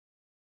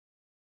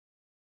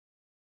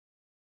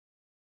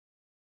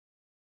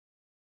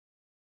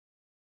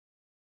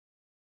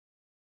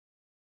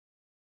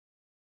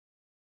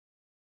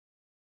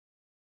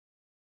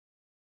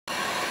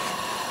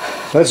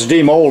Let's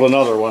demold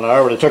another one. I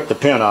already took the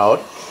pin out.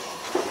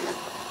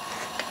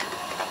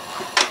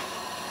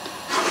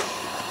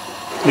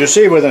 You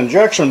see, with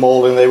injection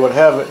molding, they would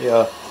have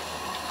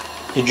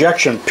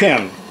ejection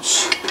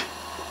pins.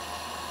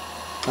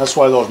 That's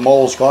why those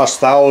molds cost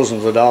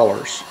thousands of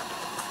dollars.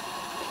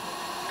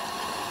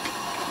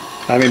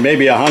 I mean,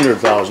 maybe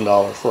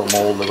 $100,000 for a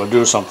mold that would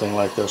do something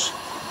like this.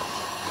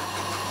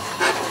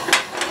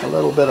 A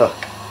little bit of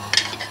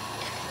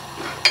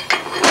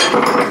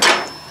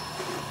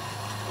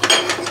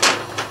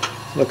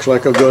looks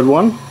like a good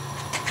one.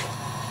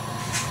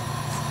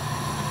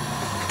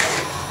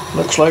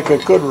 Looks like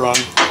it could run.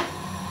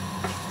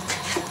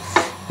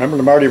 Remember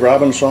the Marty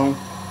Robbins song?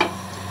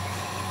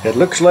 It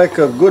looks like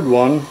a good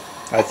one.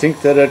 I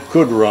think that it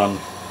could run.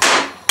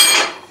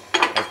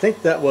 I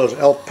think that was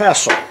El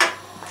Paso.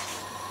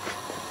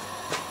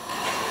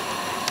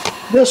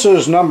 This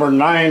is number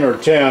 9 or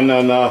 10,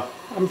 and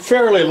I'm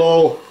fairly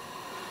low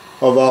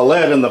of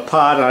lead in the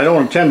pot, and I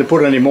don't intend to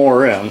put any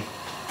more in.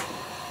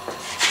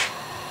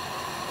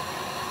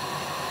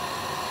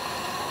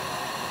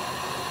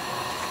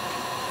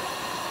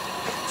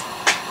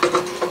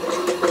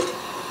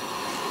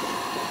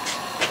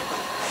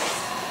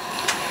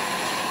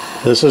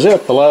 This is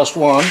it, the last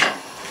one.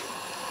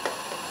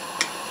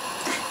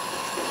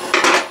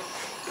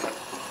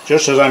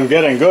 Just as I'm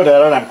getting good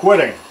at it, I'm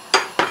quitting.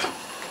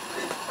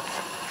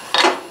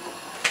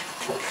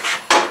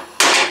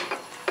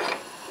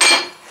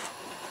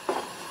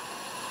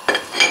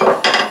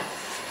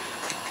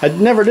 I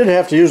never did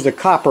have to use the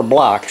copper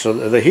block, so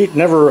the heat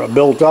never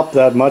built up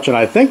that much, and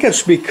I think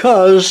it's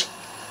because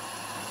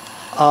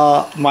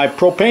my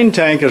propane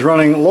tank is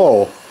running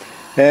low,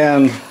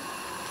 and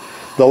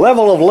the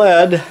level of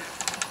lead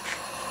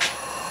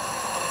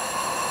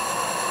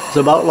is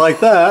about like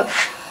that.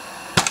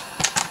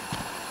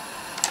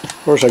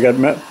 Of course, I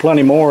got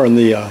plenty more in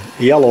the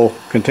yellow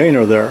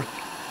container there.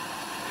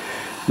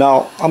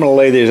 Now, I'm going to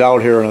lay these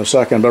out here in a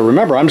second, but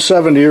remember, I'm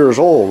 70 years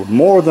old.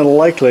 More than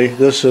likely,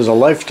 this is a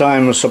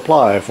lifetime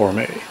supply for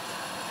me.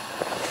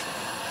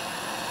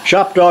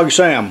 Shop Dog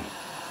Sam,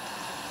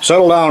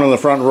 settle down in the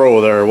front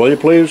row there, will you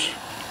please?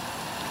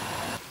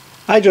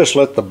 I just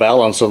let the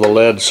balance of the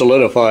lead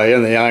solidify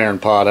in the iron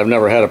pot. I've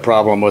never had a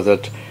problem with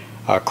it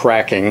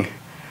cracking.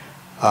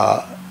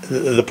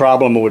 The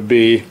problem would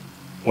be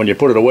when you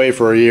put it away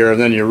for a year and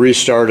then you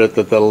restart it,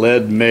 that the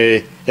lead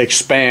may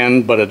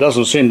expand, but it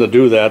doesn't seem to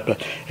do that. But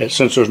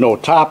since there's no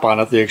top on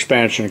it, the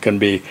expansion can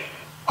be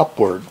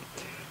upward.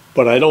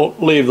 But I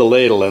don't leave the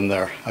ladle in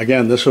there.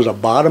 Again, this is a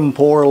bottom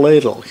pour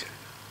ladle.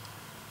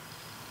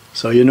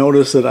 So you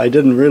notice that I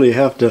didn't really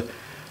have to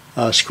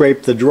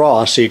scrape the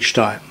dross each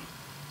time,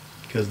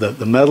 because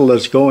the metal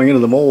that's going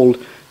into the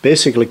mold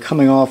basically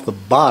coming off the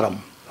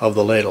bottom of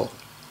the ladle.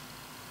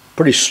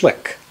 Pretty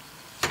slick.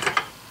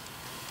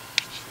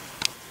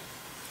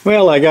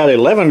 Well, I got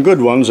 11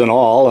 good ones in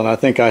all, and I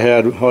think I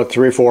had, what,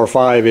 3, 4,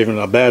 5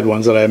 even bad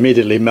ones that I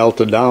immediately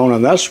melted down,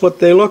 and that's what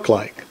they look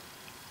like.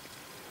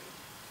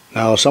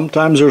 Now,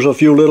 sometimes there's a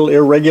few little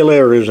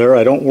irregularities there.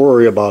 I don't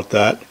worry about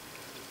that.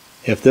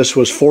 If this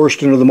was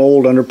forced into the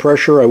mold under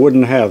pressure, I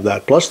wouldn't have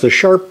that. Plus, the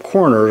sharp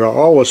corners are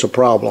always a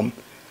problem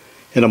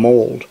in a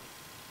mold.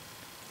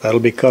 That'll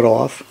be cut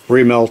off,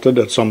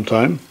 remelted at some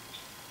time.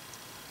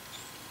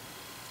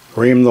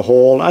 Ream the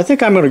hole. I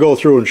think I'm going to go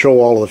through and show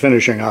all of the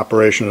finishing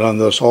operations on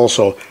this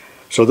also.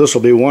 So this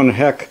will be one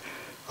heck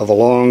of a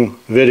long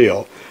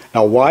video.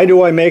 Now, why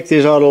do I make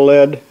these out of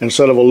lead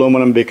instead of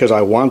aluminum? Because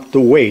I want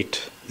the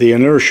weight, the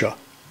inertia.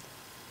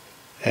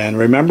 And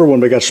remember,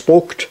 when we got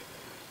spoked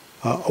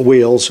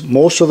wheels,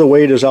 most of the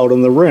weight is out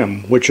on the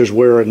rim, which is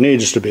where it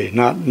needs to be,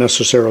 not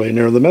necessarily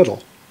near the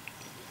middle.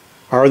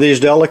 Are these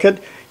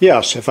delicate?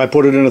 Yes. If I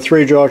put it in a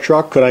 3-jaw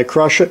truck, could I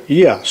crush it?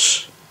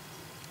 Yes.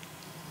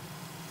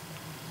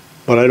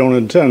 But I don't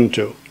intend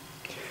to.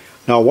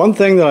 Now, one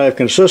thing that I've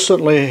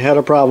consistently had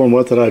a problem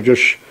with that I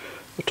just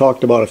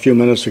talked about a few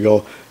minutes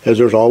ago is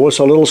there's always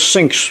a little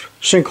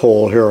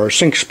sinkhole here, or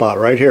sink spot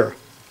right here.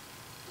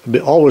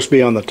 It'll always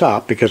be on the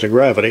top because of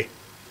gravity.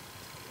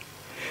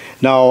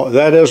 Now,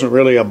 that isn't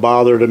really a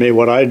bother to me.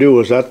 What I do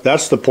is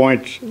that's the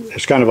point,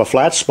 it's kind of a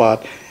flat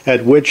spot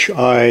at which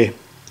I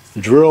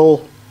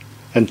drill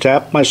and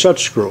tap my set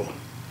screw.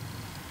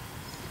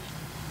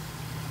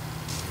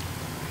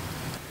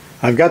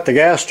 I've got the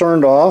gas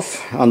turned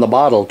off on the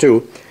bottle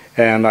too,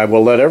 and I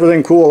will let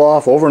everything cool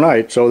off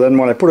overnight, so then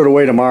when I put it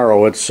away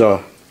tomorrow, it's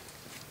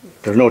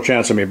there's no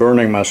chance of me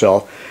burning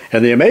myself.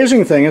 And the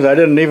amazing thing is I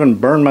didn't even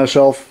burn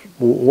myself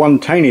one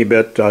tiny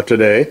bit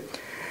today.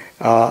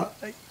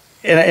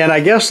 And I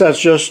guess that's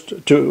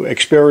just to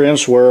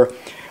experience where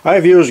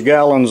I've used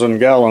gallons and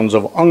gallons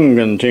of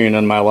ungentine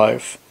in my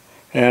life.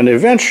 And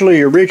eventually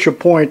you reach a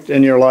point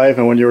in your life,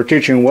 and when you were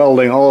teaching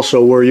welding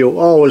also, where you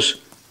always,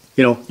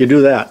 you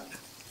do that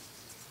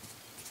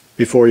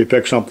before you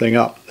pick something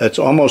up. That's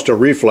almost a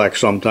reflex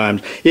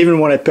sometimes. Even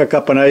when I pick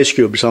up an ice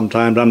cube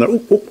sometimes, I'm like,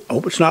 oh, I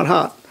hope it's not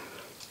hot.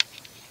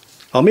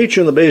 I'll meet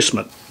you in the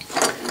basement.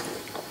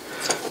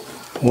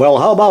 Well,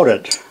 how about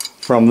it?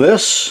 From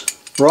this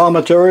raw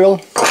material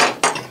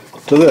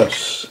to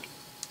this.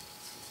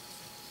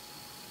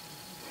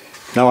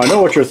 Now I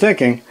know what you're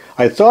thinking.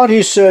 I thought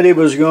he said he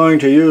was going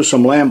to use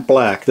some lamp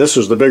black. This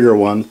is the bigger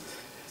one.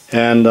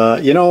 And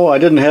you know, I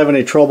didn't have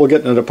any trouble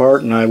getting it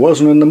apart, and I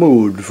wasn't in the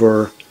mood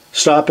for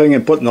stopping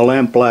and putting the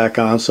lamp black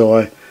on,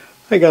 so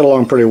I got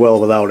along pretty well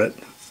without it.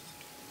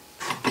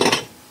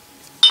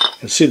 You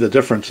can see the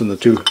difference in the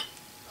two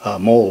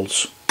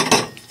molds.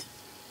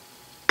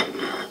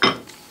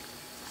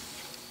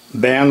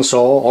 Bandsaw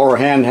or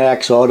hand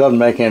hacksaw, doesn't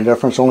make any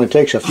difference, only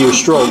takes a few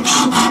strokes.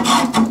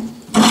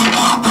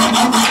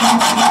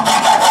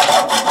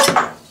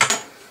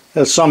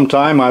 At some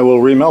time I will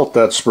remelt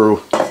that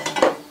sprue.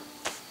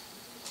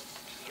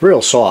 It's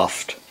real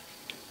soft.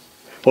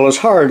 Well, it's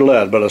hard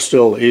lead, but it's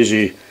still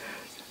easy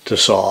to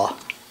saw.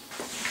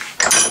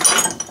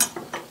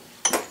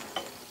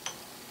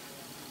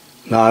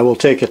 Now I will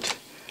take it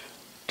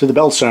to the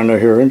belt sander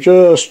here and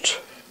just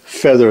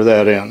feather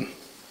that in.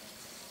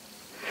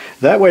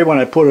 That way when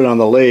I put it on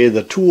the lathe,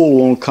 the tool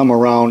won't come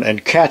around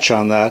and catch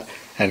on that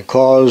and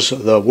cause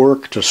the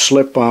work to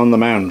slip on the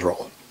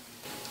mandrel.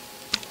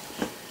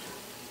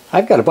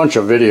 I've got a bunch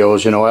of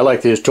videos, you know, I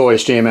like these toy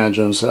steam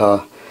engines.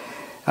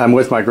 I'm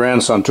with my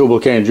grandson,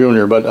 Tubalcain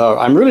Jr., but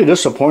I'm really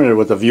disappointed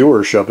with the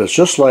viewership. It's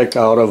just like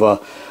out of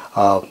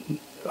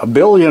a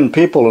billion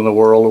people in the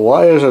world,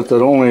 why is it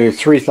that only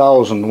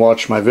 3,000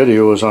 watch my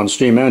videos on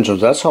steam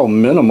engines? That's how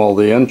minimal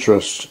the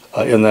interest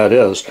in that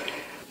is.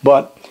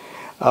 But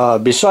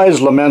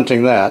besides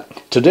lamenting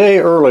that, today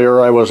earlier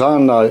I was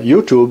on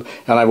YouTube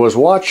and I was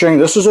watching,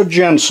 this is a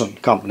Jensen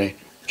company,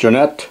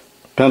 Jeanette,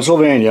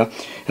 Pennsylvania,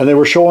 and they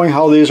were showing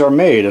how these are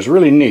made. It's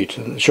really neat.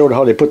 It showed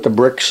how they put the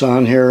bricks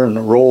on here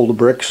and roll the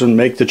bricks and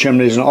make the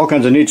chimneys and all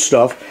kinds of neat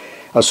stuff,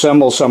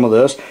 assemble some of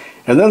this.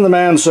 And then the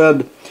man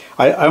said,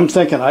 I'm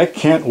thinking, I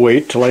can't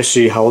wait till I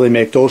see how they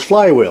make those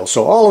flywheels.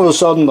 So all of a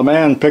sudden the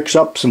man picks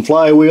up some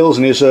flywheels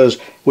and he says,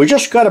 we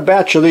just got a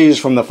batch of these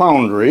from the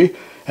foundry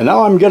and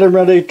now I'm getting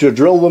ready to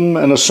drill them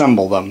and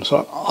assemble them.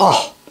 So,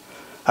 oh,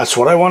 that's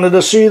what I wanted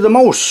to see the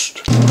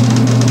most.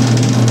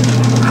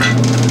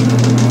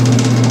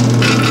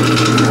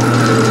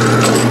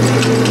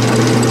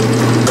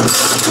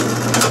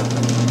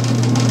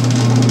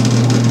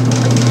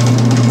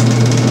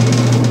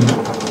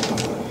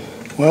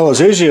 Well,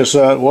 as easy as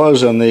that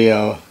was in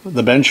the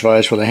bench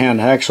vise with a hand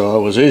hacksaw,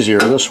 it was easier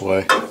this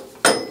way.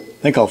 I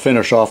think I'll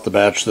finish off the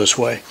batch this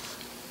way.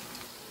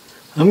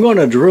 I'm going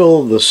to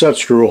drill the set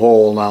screw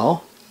hole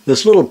now.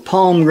 This little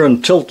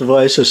Palmgren tilt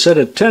device is set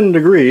at 10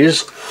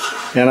 degrees,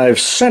 and I've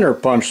center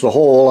punched the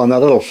hole on that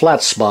little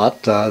flat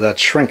spot, that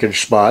shrinkage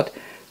spot.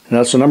 And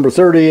that's a number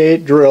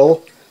 38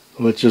 drill,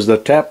 which is the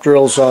tap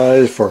drill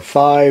size for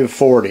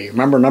 540.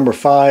 Remember, number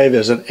 5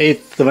 is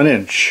 1/8 of an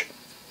inch.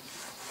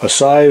 A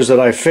size that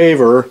I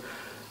favor,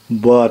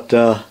 but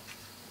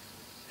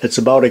it's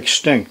about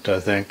extinct, I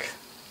think.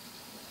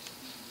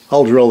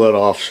 I'll drill that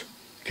off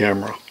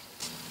camera.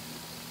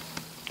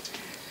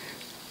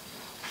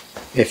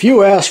 If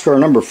you ask for a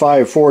number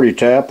 540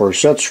 tap or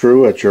set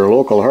screw at your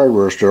local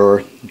hardware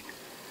store,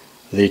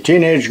 the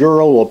teenage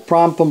girl will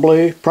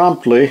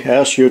promptly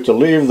ask you to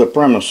leave the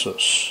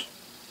premises.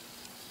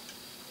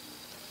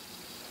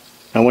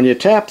 Now when you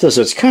tap this,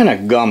 it's kind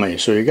of gummy,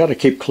 so you got to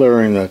keep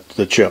clearing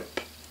the chip.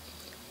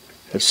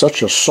 It's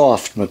such a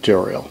soft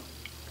material.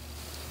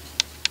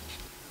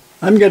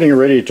 I'm getting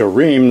ready to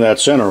ream that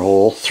center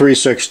hole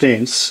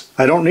 3/16.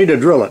 I don't need to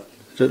drill it.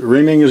 The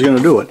reaming is going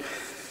to do it.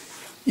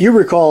 You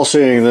recall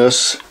seeing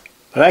this,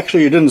 but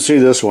actually you didn't see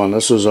this one.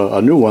 This is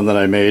a new one that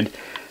I made.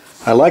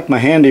 I like my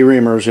handy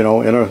reamers, you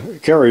know, in a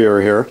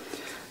carrier here,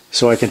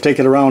 so I can take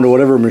it around to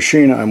whatever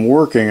machine I'm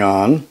working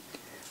on.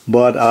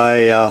 But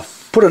I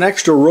put an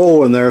extra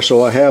row in there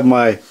so I have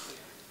my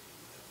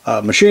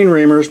machine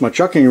reamers, my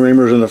chucking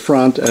reamers in the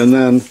front, and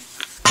then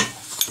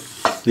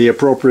the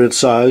appropriate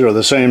size or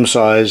the same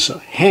size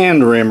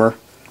hand reamer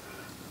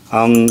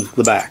on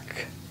the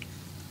back.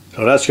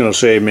 So that's going to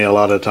save me a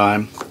lot of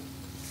time.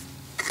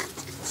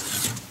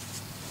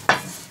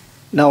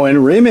 Now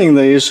in reaming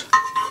these,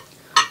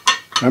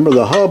 remember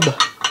the hub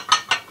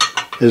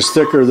is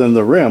thicker than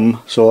the rim,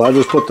 so I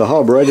just put the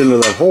hub right into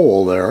that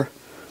hole there,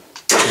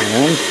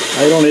 and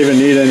I don't even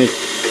need any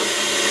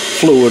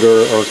fluid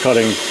or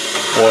cutting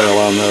oil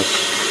on this.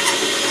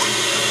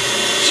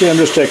 See, I'm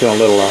just taking a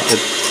little out.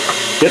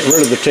 Getting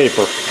rid of the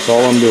taper. That's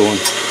all I'm doing.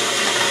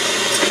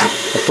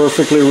 A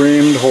perfectly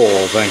reamed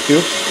hole, thank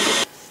you.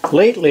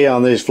 Lately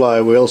on these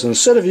flywheels,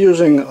 instead of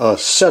using a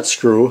set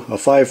screw, a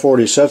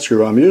 540 set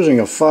screw, I'm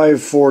using a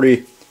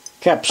 540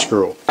 cap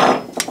screw.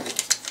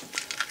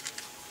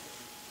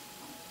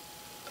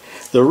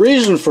 The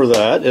reason for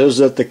that is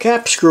that the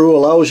cap screw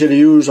allows you to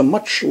use a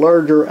much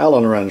larger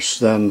Allen wrench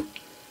than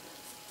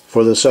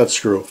for the set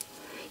screw.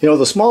 You know,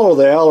 the smaller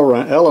the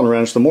Allen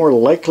wrench, the more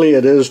likely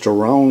it is to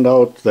round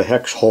out the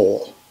hex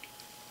hole.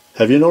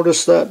 Have you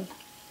noticed that?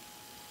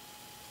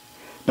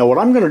 Now what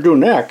I'm going to do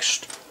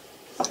next,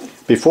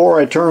 before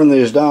I turn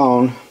these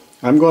down,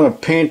 I'm going to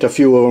paint a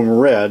few of them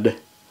red,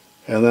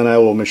 and then I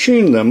will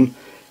machine them,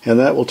 and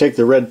that will take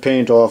the red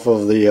paint off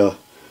of the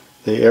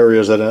the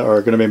areas that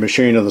are going to be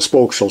machined, and the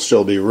spokes will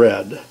still be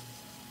red.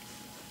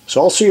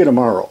 So I'll see you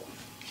tomorrow.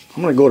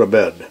 I'm going to go to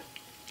bed.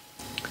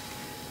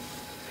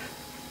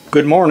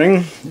 Good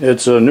morning.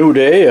 It's a new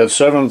day at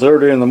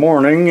 7:30 in the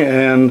morning,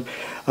 and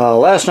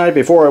last night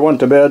before I went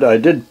to bed I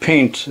did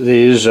paint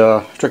these,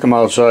 took them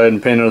outside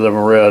and painted them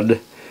red,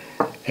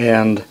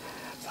 and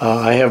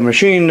I have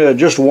machined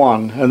just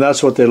one, and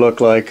that's what they look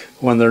like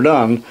when they're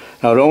done.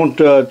 Now don't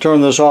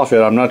turn this off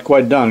yet. I'm not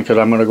quite done because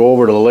I'm going to go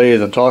over to the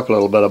lathe and talk a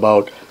little bit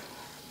about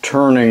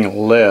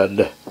turning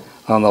lead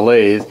on the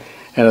lathe,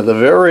 and at the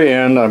very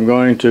end I'm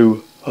going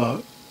to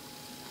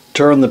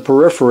turn the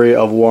periphery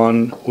of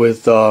one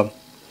with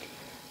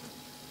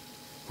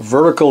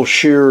vertical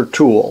shear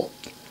tool.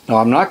 Now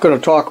I'm not going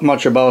to talk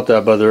much about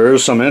that, but there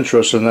is some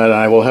interest in that, and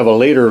I will have a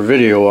later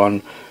video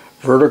on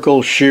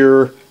vertical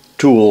shear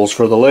tools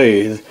for the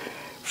lathe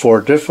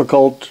for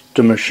difficult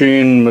to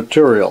machine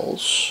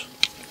materials.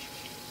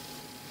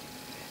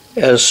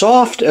 As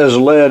soft as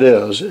lead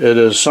is, it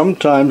is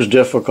sometimes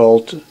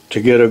difficult to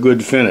get a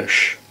good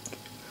finish.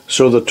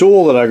 So the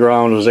tool that I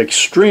ground is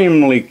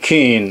extremely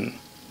keen,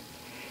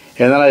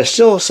 and then I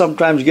still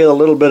sometimes get a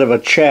little bit of a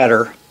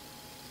chatter.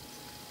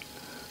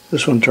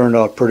 This one turned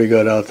out pretty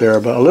good out there,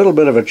 but a little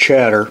bit of a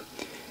chatter,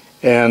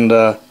 and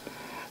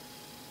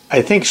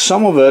I think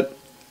some of it,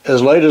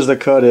 as light as the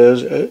cut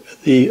is,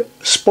 the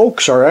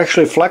spokes are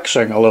actually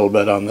flexing a little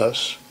bit on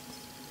this.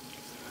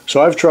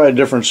 So I've tried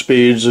different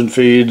speeds and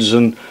feeds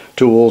and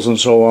tools and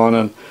so on,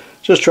 and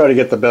just try to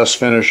get the best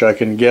finish I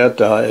can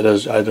get. It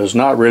is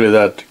not really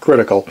that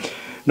critical.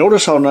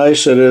 Notice how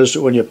nice it is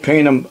when you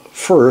paint them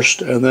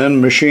first and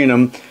then machine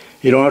them.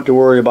 You don't have to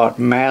worry about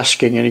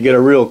masking, and you get a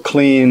real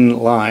clean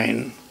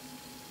line.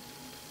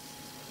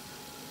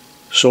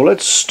 So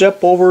let's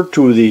step over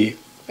to the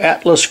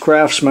Atlas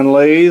Craftsman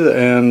lathe,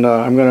 and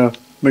I'm going to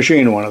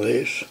machine one of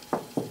these.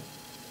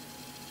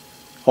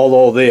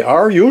 Although they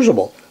are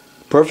usable,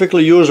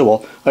 perfectly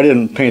usable. I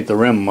didn't paint the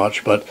rim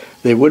much, but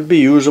they would be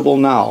usable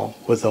now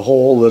with the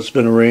hole that's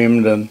been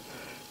reamed and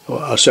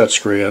a set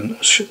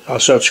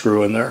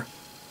screw in there.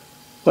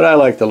 But I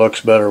like the looks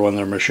better when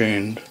they're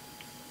machined.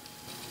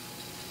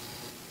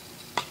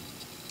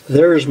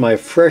 There's my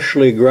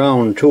freshly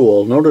ground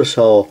tool. Notice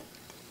how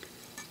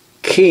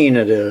keen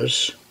it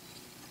is,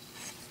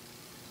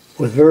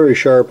 with very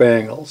sharp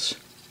angles.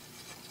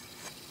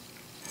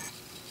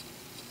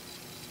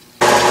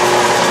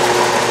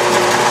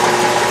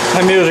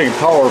 I'm using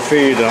power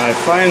feed, and I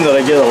find that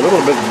I get a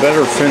little bit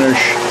better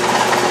finish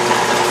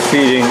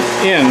feeding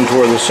in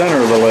toward the center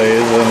of the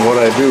lathe than what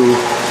I do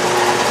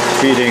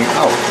feeding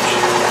out.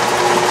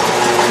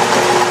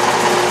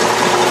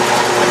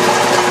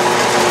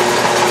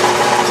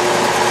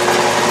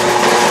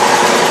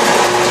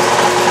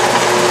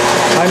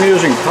 I'm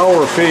using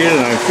power feed, and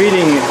I'm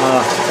feeding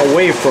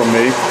away from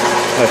me.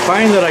 I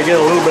find that I get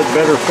a little bit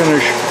better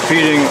finish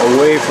feeding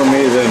away from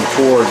me than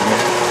toward me.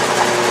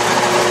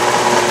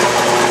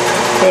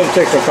 It'll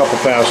take a couple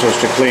passes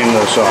to clean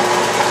this up,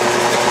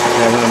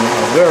 and then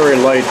a very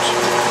light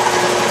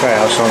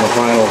pass on the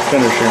final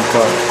finishing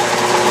cut.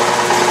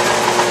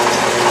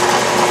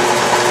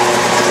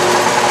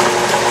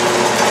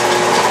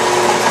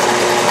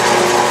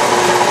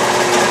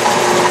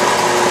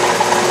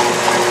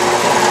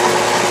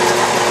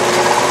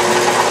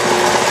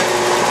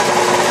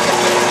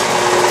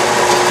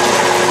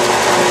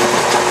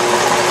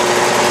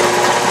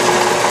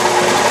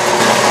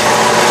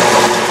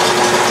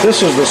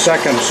 This is the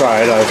second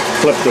side. I've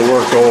flipped the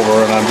work over,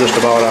 and I'm just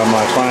about on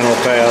my final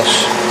pass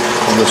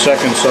on the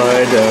second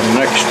side, and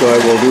next I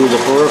will do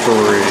the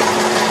periphery.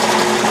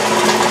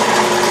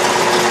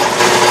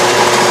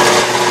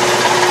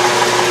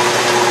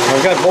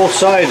 I've got both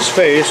sides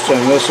faced,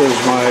 and this is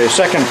my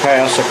second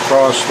pass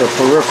across the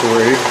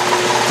periphery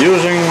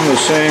using the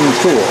same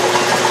tool.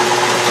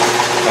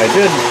 I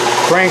did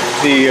crank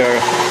the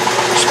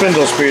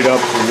spindle speed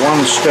up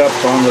one step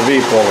on the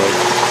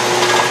V-pulley.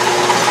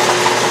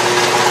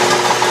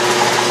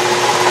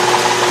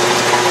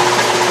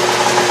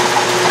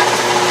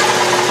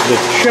 The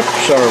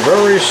chips are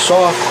very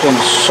soft and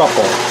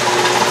supple.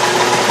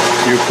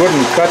 You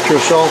couldn't cut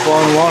yourself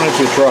on one if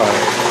you tried.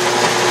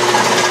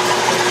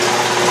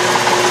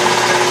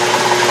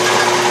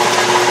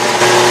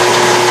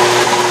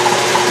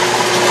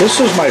 This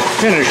is my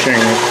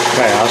finishing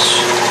pass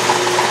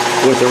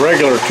with the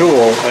regular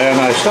tool, and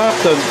I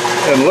stopped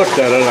and looked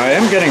at it. I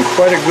am getting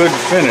quite a good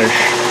finish,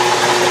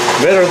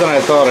 better than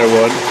I thought I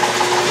would,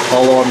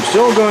 although I'm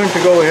still going to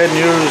go ahead and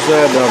use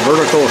that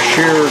vertical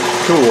shear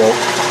tool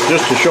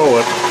just to show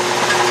it,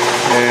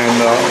 and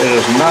it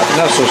is not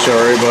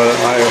necessary, but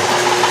I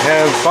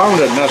have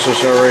found it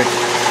necessary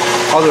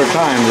other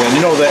times. And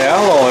you know, the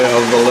alloy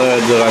of the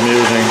lead that I'm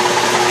using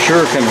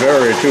sure can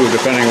vary too,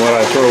 depending what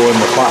I throw in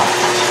the pot,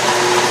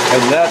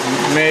 and that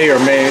may or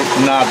may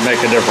not make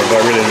a difference.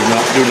 I really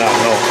do not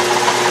know.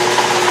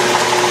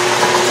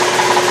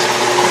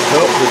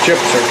 Nope, the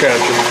chips are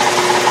catching.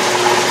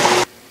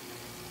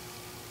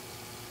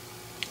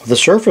 The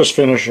surface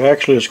finish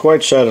actually is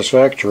quite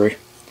satisfactory.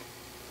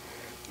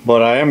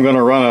 but I am going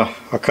to run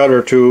a cut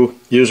or two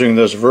using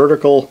this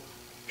vertical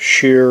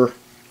shear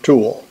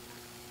tool.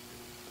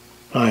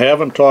 I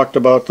haven't talked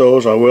about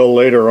those. I will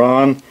later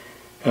on,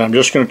 and I'm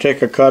just going to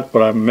take a cut,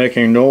 but I'm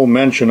making no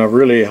mention of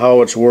really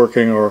how it's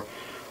working or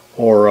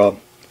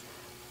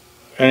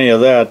any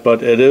of that.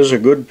 But it is a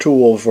good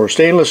tool for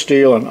stainless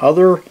steel and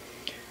other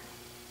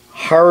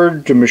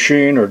hard to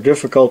machine or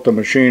difficult to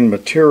machine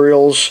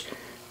materials.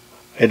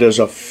 It is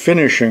a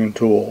finishing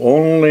tool,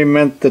 only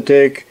meant to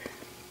take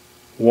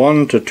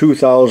 1 to 2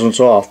 thousandths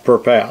off per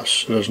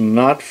pass. It is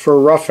not for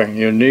roughing.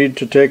 You need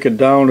to take it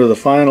down to the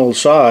final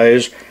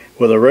size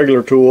with a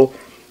regular tool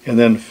and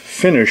then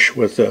finish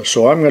with this.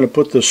 So I'm going to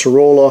put the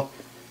Sorolla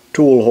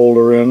tool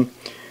holder in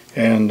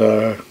and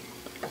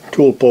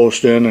tool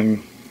post in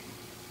and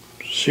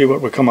see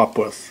what we come up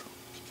with.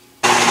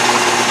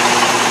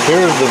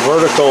 Here's the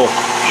vertical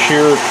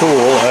shear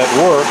tool at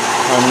work.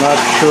 I'm not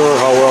sure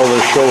how well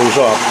this shows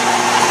up,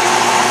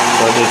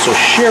 but it's a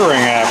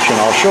shearing action.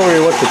 I'll show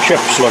you what the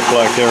chips look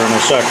like there in a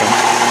second.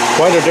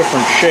 Quite a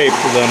different shape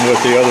than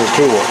with the other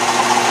tool.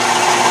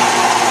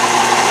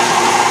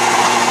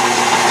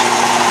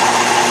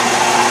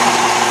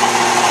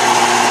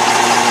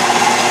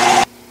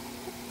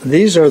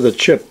 These are the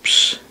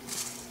chips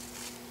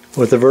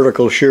with the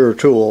vertical shear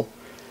tool,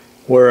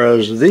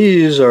 whereas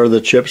these are the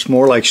chips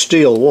more like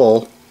steel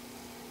wool,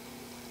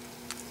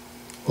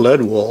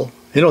 lead wool.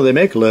 You know, they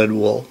make lead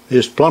wool.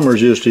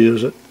 Plumbers used to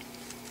use it.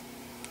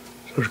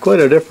 So there's quite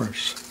a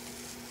difference.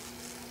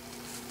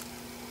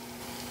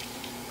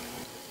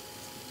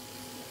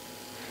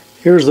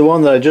 Here's the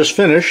one that I just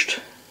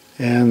finished,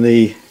 and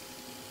the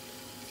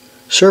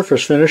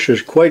surface finish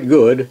is quite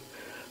good.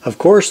 Of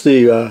course,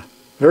 the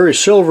very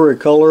silvery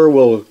color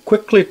will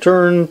quickly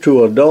turn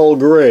to a dull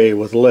gray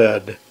with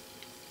lead,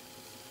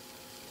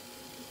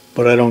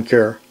 but I don't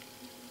care.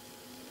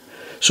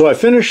 So I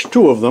finished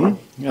 2 of them,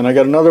 and I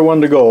got another one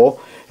to go,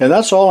 and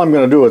that's all I'm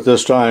going to do at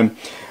this time.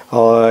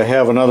 I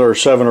have another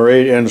 7 or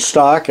 8 in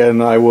stock,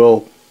 and I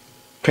will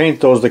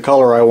paint those the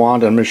color I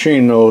want and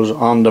machine those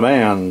on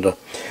demand.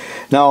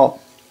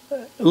 Now,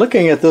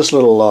 looking at this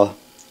little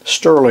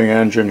Stirling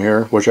engine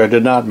here, which I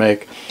did not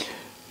make,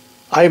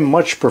 I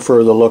much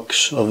prefer the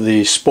looks of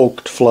the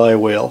spoked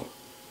flywheel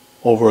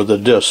over the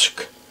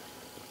disc,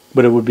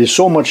 but it would be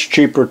so much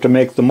cheaper to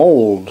make the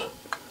mold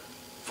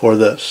for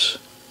this.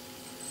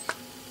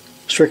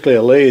 Strictly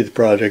a lathe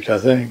project, I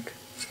think,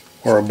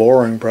 or a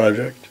boring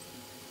project.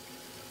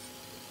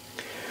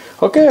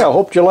 Okay, I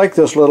hope you like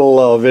this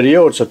little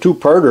video. It's a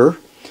 2-parter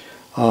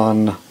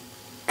on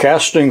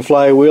casting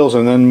flywheels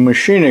and then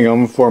machining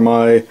them for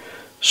my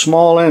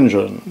small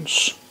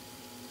engines.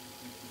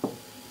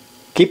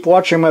 Keep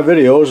watching my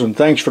videos, and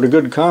thanks for the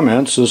good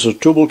comments. This is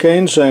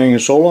Tubalcain saying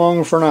so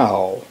long for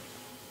now.